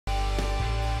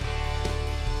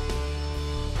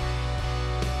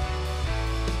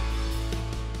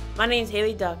My name is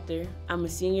Hali Doctor. I'm a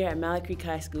senior at Mallard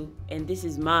High School, and this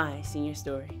is my senior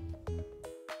story.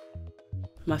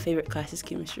 My favorite class is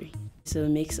chemistry. It's a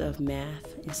mix of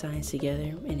math and science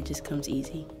together, and it just comes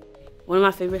easy. One of my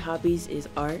favorite hobbies is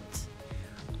art.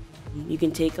 You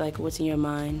can take like what's in your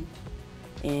mind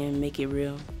and make it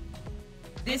real.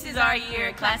 This is our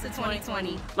year, class of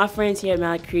 2020. My friends here at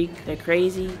Mallard Creek, they're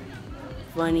crazy,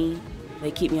 funny,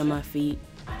 they keep me on my feet.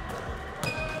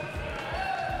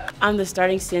 I'm the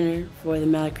starting center for the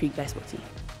Mallard Creek basketball team.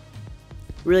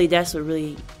 Really, that's what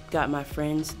really got my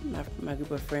friends, my group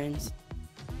of friends.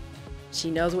 She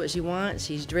knows what she wants,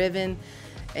 she's driven,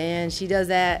 and she does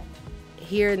that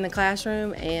here in the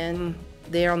classroom and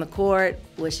there on the court,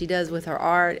 what she does with her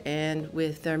art and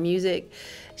with her music,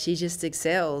 she just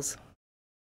excels.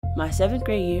 My 7th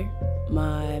grade year,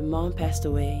 my mom passed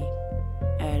away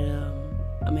at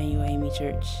Emmanuel AME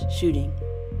Church shooting.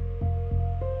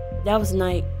 That was the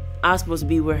night I was supposed to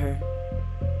be with her.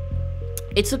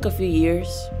 It took a few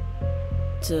years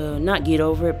to not get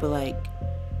over it, but like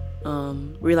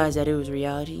realize that it was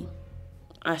reality.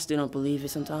 I still don't believe it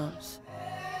sometimes.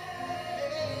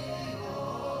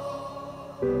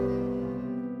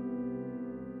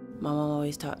 My mom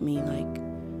always taught me like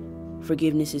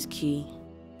forgiveness is key.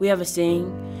 We have a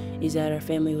saying, is that our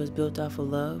family was built off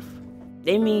of love.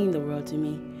 They mean the world to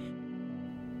me.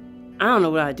 I don't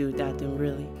know what I'd do without them,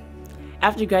 really.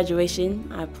 After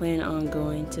graduation, I plan on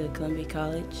going to Columbia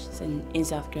College in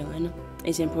South Carolina.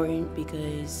 It's important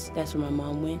because that's where my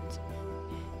mom went.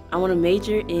 I want to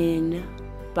major in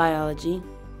biology.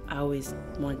 I always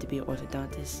wanted to be an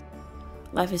orthodontist.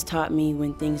 Life has taught me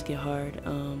when things get hard,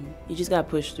 you just gotta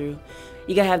push through.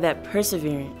 You gotta have that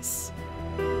perseverance.